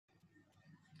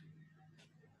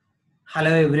Hello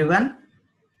everyone.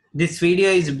 This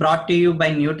video is brought to you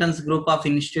by Newton's Group of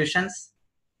Institutions.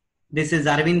 This is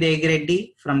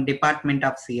Y.N.D.Aravind from Department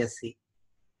of CSE.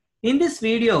 In this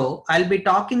video, I'll be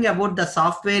talking about the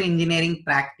software engineering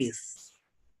practice.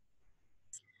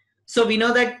 So we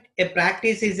know that a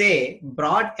practice is a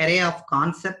broad array of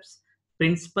concepts,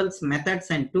 principles, methods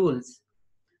and tools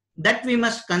that we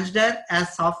must consider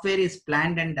as software is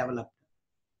planned and developed.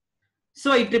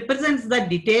 So it represents the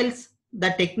details,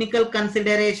 the technical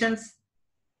considerations,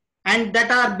 and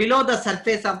that are below the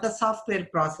surface of the software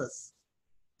process.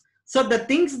 So the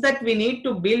things that we need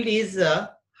to build is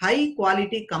a high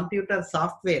quality computer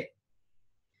software.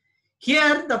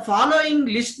 Here the following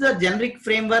lists the generic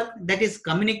framework, that is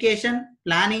communication,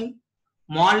 planning,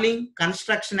 modeling,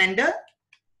 construction and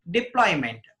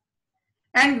deployment.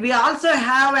 And we also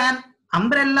have an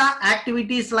umbrella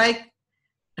activities like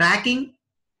tracking,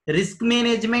 risk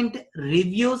management,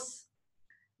 reviews,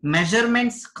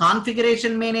 measurements,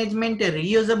 configuration management,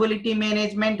 reusability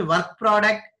management, work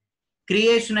product,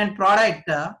 creation and product,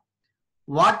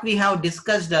 what we have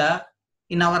discussed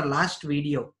in our last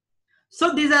video.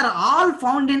 So these are all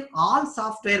found in all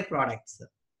software products.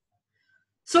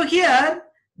 So here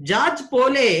George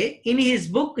Pole, in his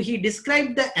book, he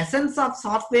described the essence of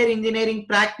software engineering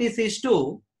practice is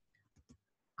to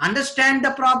understand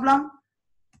the problem,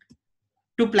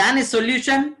 to plan a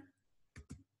solution,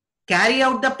 carry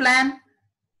out the plan,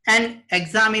 and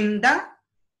examine the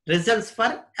results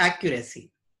for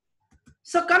accuracy.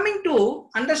 So coming to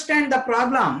understand the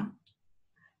problem,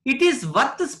 it is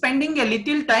worth spending a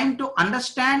little time to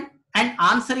understand and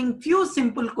answering few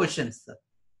simple questions.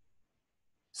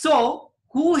 So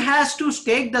who has to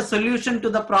stake the solution to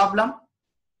the problem?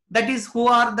 That is, who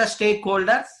are the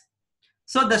stakeholders?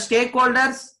 So the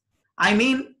stakeholders, I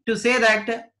mean to say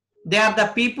that they are the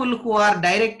people who are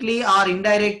directly or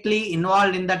indirectly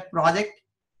involved in that project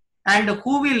and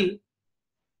who will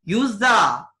use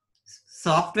the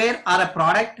software or a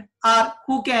product, or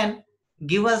who can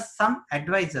give us some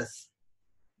advices.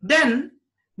 Then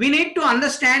we need to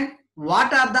understand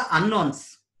what are the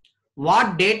unknowns,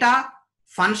 what data,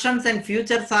 functions and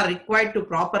features are required to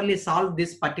properly solve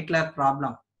this particular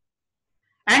problem.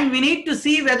 And we need to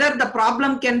see whether the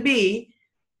problem can be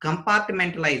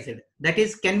compartmentalized. That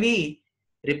is, can we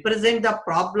represent the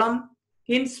problem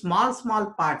in small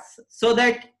parts so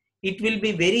that it will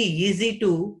be very easy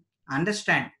to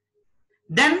understand.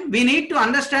 Then we need to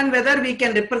understand whether we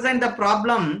can represent the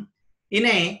problem in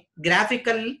a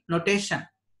graphical notation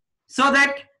so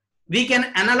that we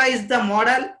can analyze the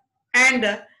model and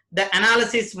the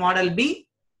analysis model be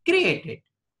created.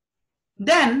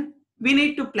 Then we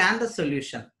need to plan the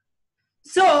solution.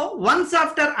 So once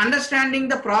after understanding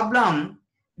the problem,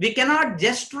 we cannot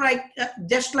just like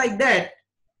that,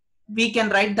 we can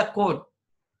write the code.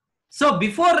 So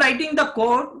before writing the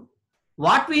code,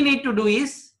 what we need to do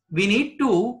is we need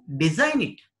to design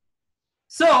it.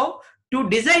 So to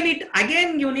design it,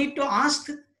 again you need to ask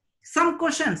some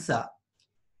questions.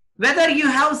 Whether you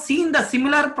have seen the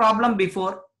similar problem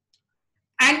before,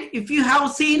 and if you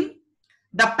have seen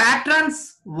the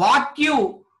patterns what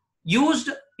you used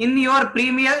in your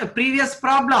previous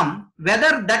problem,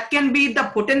 whether that can be the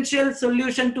potential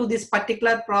solution to this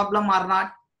particular problem or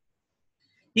not.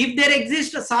 If there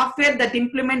exists a software that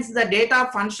implements the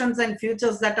data, functions and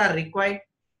features that are required.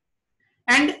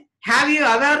 And have you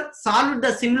ever solved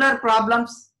the similar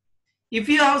problems? If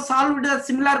you have solved the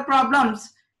similar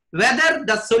problems, whether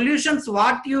the solutions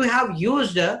what you have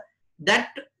used, that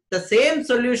the same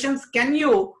solutions can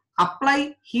you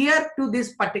apply here to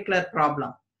this particular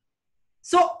problem?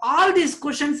 So all these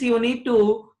questions you need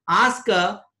to ask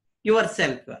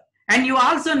yourself. And you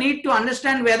also need to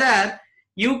understand whether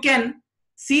you can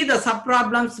see the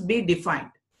subproblems be defined.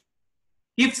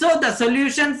 If so, the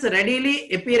solutions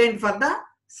readily apparent for the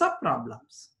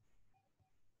subproblems.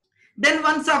 Then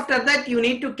once after that, you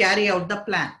need to carry out the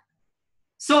plan.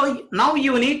 So now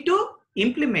you need to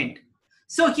implement.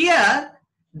 So here,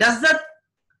 does the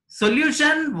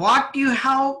solution what you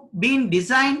have been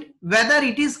designed, whether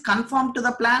it is conformed to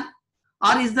the plan,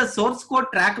 or is the source code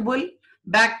trackable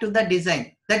back to the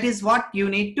design? That is what you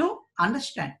need to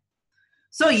understand.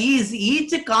 So is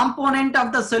each component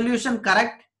of the solution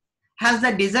correct? Has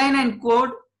the design and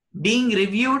code being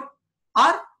reviewed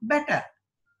or better?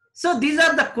 So these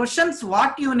are the questions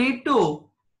what you need to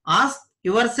ask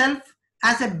yourself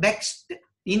as a best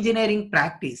engineering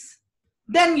practice.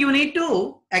 Then you need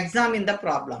to examine the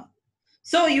problem.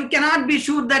 So you cannot be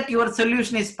sure that your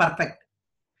solution is perfect,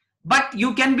 but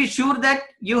you can be sure that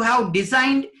you have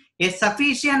designed a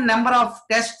sufficient number of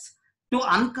tests to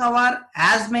uncover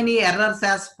as many errors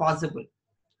as possible.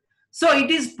 So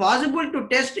it is possible to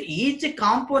test each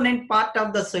component part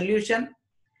of the solution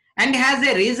and has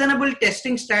a reasonable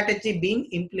testing strategy being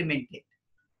implemented.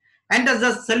 And as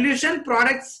the solution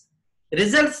products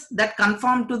results that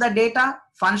conform to the data,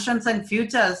 functions and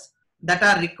features that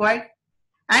are required,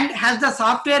 and has the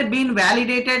software been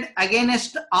validated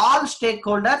against all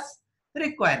stakeholders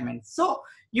requirements. So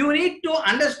you need to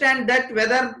understand that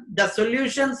whether the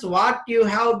solutions what you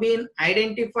have been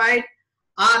identified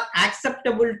are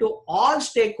acceptable to all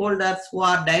stakeholders who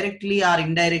are directly or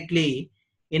indirectly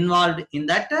involved in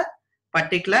that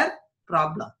particular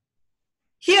problem.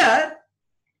 Here,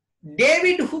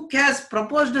 David Hook has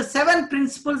proposed 7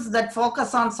 principles that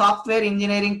focus on software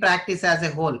engineering practice as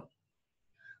a whole.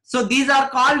 So these are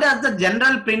called as the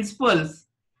general principles,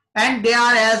 and they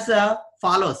are as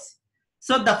follows.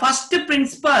 So the first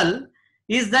principle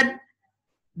is that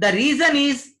the reason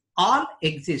is all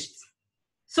exists.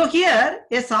 So here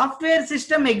a software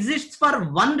system exists for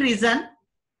one reason,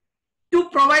 to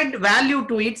provide value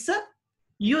to its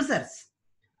users.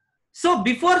 So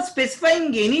before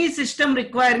specifying any system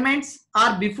requirements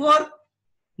or before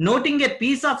noting a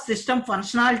piece of system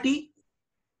functionality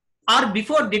or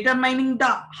before determining the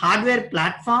hardware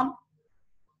platform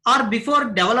or before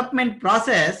development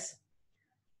process,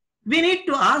 we need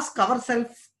to ask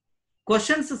ourselves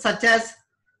questions such as,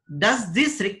 does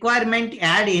this requirement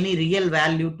add any real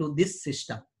value to this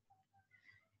system?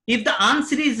 If the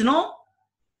answer is no,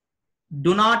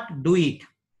 do not do it.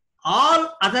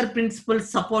 All other principles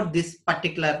support this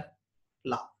particular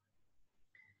law.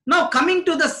 Now coming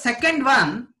to the second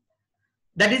one,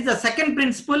 that is the second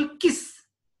principle, KISS.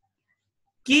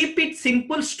 Keep it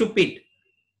simple, stupid.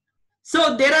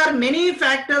 So there are many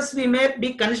factors we may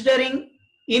be considering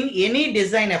in any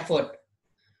design effort.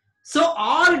 So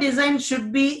all design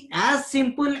should be as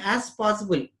simple as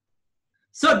possible.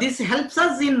 So this helps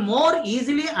us in more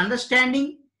easily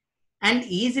understanding and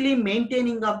easily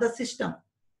maintaining of the system.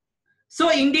 So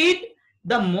indeed,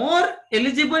 the more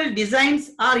eligible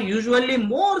designs are usually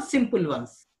more simple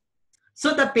ones.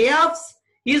 So the payoffs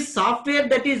is software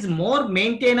that is more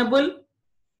maintainable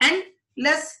and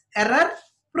less error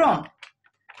prone.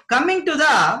 Coming to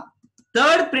the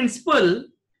third principle,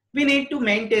 we need to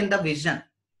maintain the vision.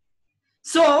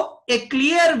 So a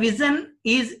clear vision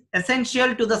is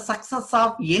essential to the success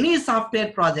of any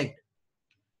software project.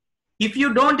 If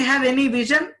you don't have any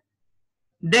vision,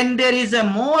 then there is a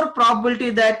more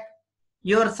probability that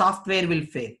your software will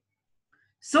fail.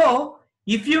 So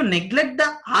if you neglect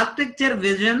the architecture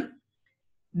vision,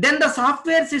 then the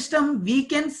software system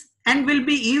weakens and will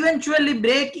be eventually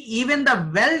break even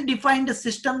the well-defined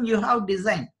system you have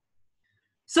designed.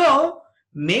 So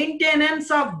maintenance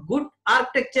of good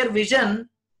architecture vision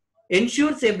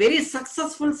ensures a very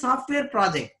successful software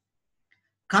project.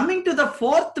 Coming to the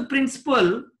fourth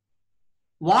principle,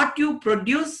 what you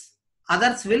produce,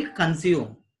 others will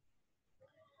consume.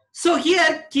 So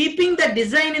here, keeping the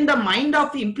design in the mind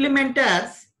of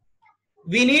implementers,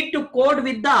 we need to code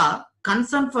with the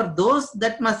concern for those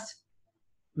that must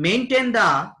maintain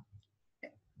the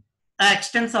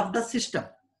extents of the system.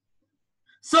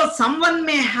 So someone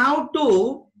may have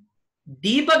to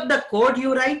debug the code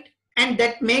you write, and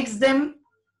that makes them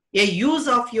a use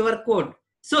of your code.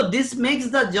 So this makes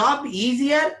the job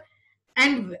easier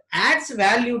and adds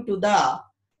value to the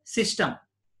system.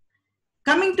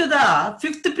 Coming to the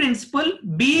fifth principle,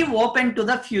 be open to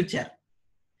the future.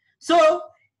 So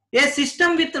a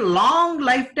system with long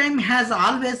lifetime has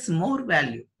always more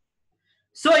value.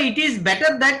 So it is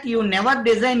better that you never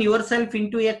design yourself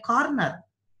into a corner.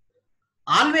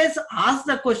 Always ask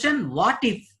the question, what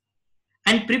if?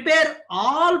 And prepare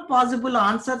all possible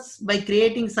answers by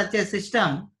creating such a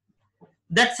system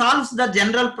that solves the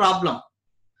general problem.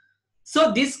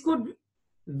 So this could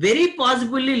very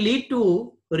possibly lead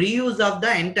to reuse of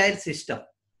the entire system.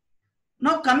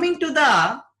 Now coming to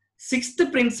the sixth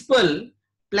principle,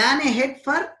 plan ahead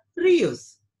for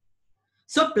reuse.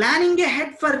 So planning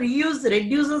ahead for reuse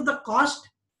reduces the cost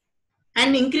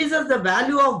and increases the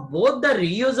value of both the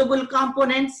reusable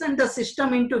components and the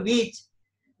system into which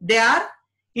they are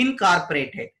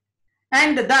incorporated.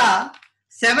 And the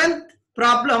seventh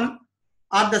problem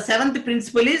or the seventh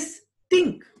principle is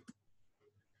think.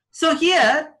 So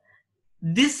here,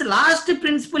 this last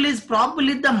principle is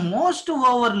probably the most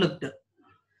overlooked.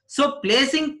 So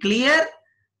placing clear,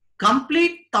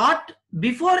 complete thought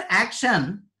before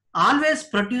action always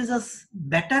produces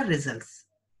better results.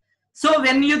 So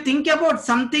when you think about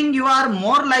something, you are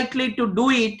more likely to do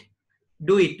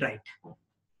it right.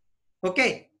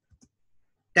 Okay.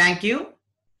 Thank you.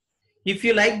 If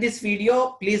you like this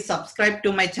video, please subscribe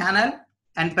to my channel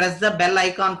and press the bell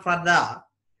icon for the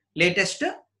latest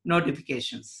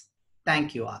notifications.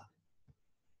 Thank you all.